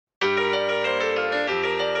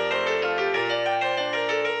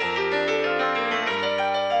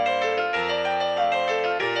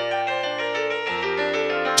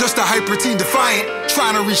just a hyper teen defiant,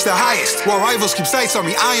 trying to reach the highest, while rivals keep sights on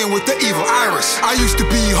me, eyeing with the evil iris. I used to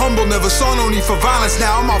be humble, never saw no need for violence.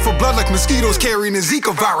 Now I'm out for blood like mosquitoes carrying the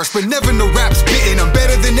Zika virus. But never no rap spitting, I'm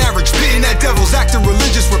better than average. Spitting at devils, acting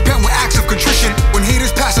religious, repent with acts of contrition. When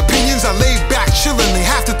haters pass opinions, I lay back chillin'. They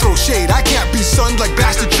have to throw shade, I can't be sunned like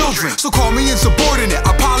bastard children. So call me insubordinate,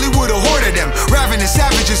 I probably would've hoarded them. Ravenous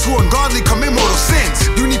savages who ungodly commit mortal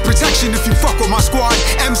sins. You need protection if you fuck with my squad.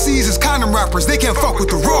 MCs is condom rappers, they can't fuck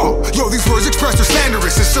with the raw. Yo, these words expressed are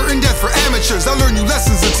slanderous, it's certain death for amateurs. I learn you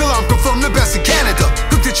lessons until I'm confirmed the best in Canada.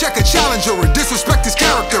 Quick to check a challenger and disrespect his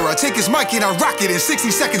character. I take his mic and I rock it in 60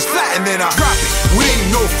 seconds flat and then I drop it. We ain't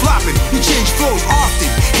no flopping, we change flows often.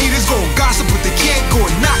 Haters gon' gossip but they can't go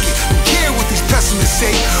and knock it. Who care what these pessimists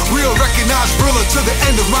say? Real recognize realer to the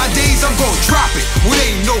end of my days, I'm gon' drop it. We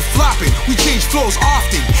ain't no flopping, we change flows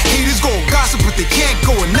often. Haters gon' gossip but they can't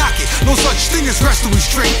go and knock it. No such thing as rest till we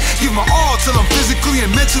straight. Give my all till I'm physically and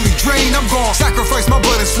mentally drained. I'm gon' sacrifice my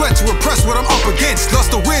blood and sweat to impress what I'm up against.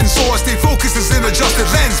 Lust to win, so I stay focused as an adjusted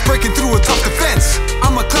lens, breaking through a tough defense.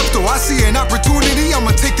 I'm a klepto, I see an opportunity,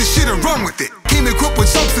 I'ma take this shit and run with it. Came equipped with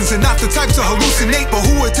substance and not the type to hallucinate. But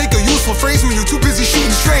who would take a useful phrase when you're too busy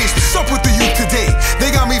shooting strays? What's up with the youth today? They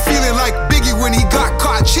got me feeling like Biggie when he got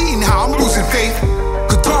caught cheating. How I'm losing faith.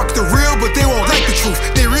 Could talk the real, but they won't like the truth.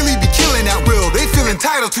 They really be killing at will, they feel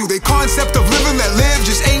entitled to. Their concept of living that live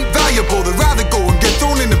just ain't valuable. They'd rather go and get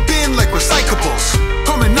thrown in the bin like recyclables.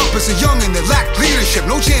 Coming up as a youngin' that lack leadership,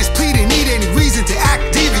 no chance pleading, need any reason to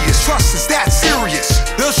act devious. Trust is that serious.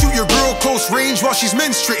 They'll shoot your girl close range while she's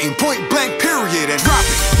menstruating, point blank period, and drop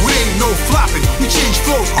it. We ain't no flopping, we change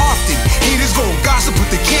flows often. Haters gon' gossip but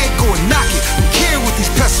they can't go and knock it. Who care what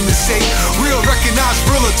these pessimists say? Real recognize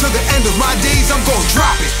realer to the end of my days, I'm gon'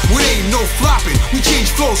 drop it. We ain't no flopping, we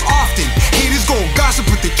change flows often. Haters gon' gossip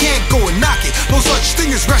but they can't go and knock it. No such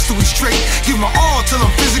thing as rest till we straight. Give my all till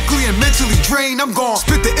I'm physically and mentally drained. I'm gon'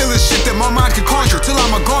 spit the illest shit that my mind can conjure till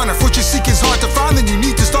I'm a goner. If what you seek is hard to find, then you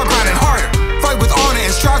need to start grinding harder. Fight with honor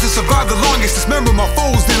and strive to survive the longest. Dismember my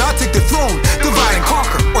foes, then I take the throne. Divide and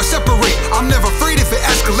conquer, or separate. I'm never afraid if it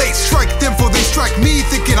escalates. Strike them for they strike me,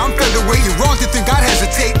 thinking I'm featherweight. You're wrong to think I'd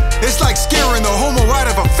hesitate. It's like scaring the homo out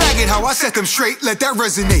of a faggot. How I set them straight, let that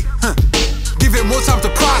resonate. Give it more time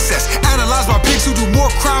to process. Analyze my pigs who do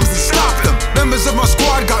more crimes than stop them. Members of my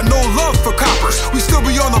squad got no love for coppers. We still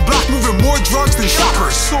be on the block moving more drugs than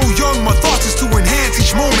shoppers. So young, my thoughts is to enhance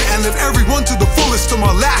each moment and live everyone to the fullest till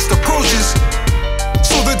my last approaches.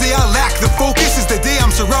 So the day I lack the focus is the day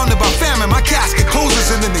I'm surrounded by famine. My casket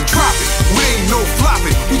closes and then they drop it. We ain't no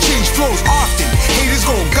flopping, we change flows often. Haters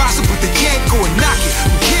gon' gossip but they can't go and knock it.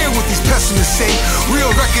 Who care what these pessimists say?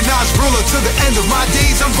 Real recognize realer to the end of my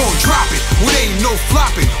days, I'm gon' drop it. We ain't no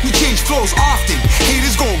flopping, we change flows often.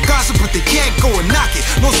 Haters gon' gossip but they can't go and knock it.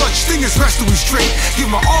 No such thing as rest till we straight.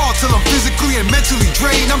 Give my all till I'm physically and mentally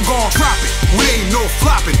drained. I'm gon' drop it. We ain't no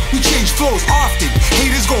flopping, we change flows often.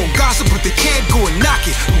 Haters gon' gossip but they can't go and knock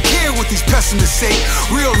it. Who care what these pessimists say?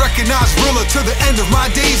 Real recognize realer to the end of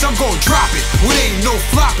my days, I'm gon' drop it. We ain't no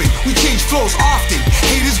flopping, we change flows often.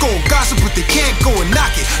 Haters gon' gossip but they can't go and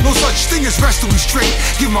knock it. No such thing as rest till we straight.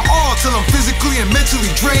 Give my all till I'm physically and mentally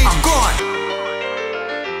drained. I'm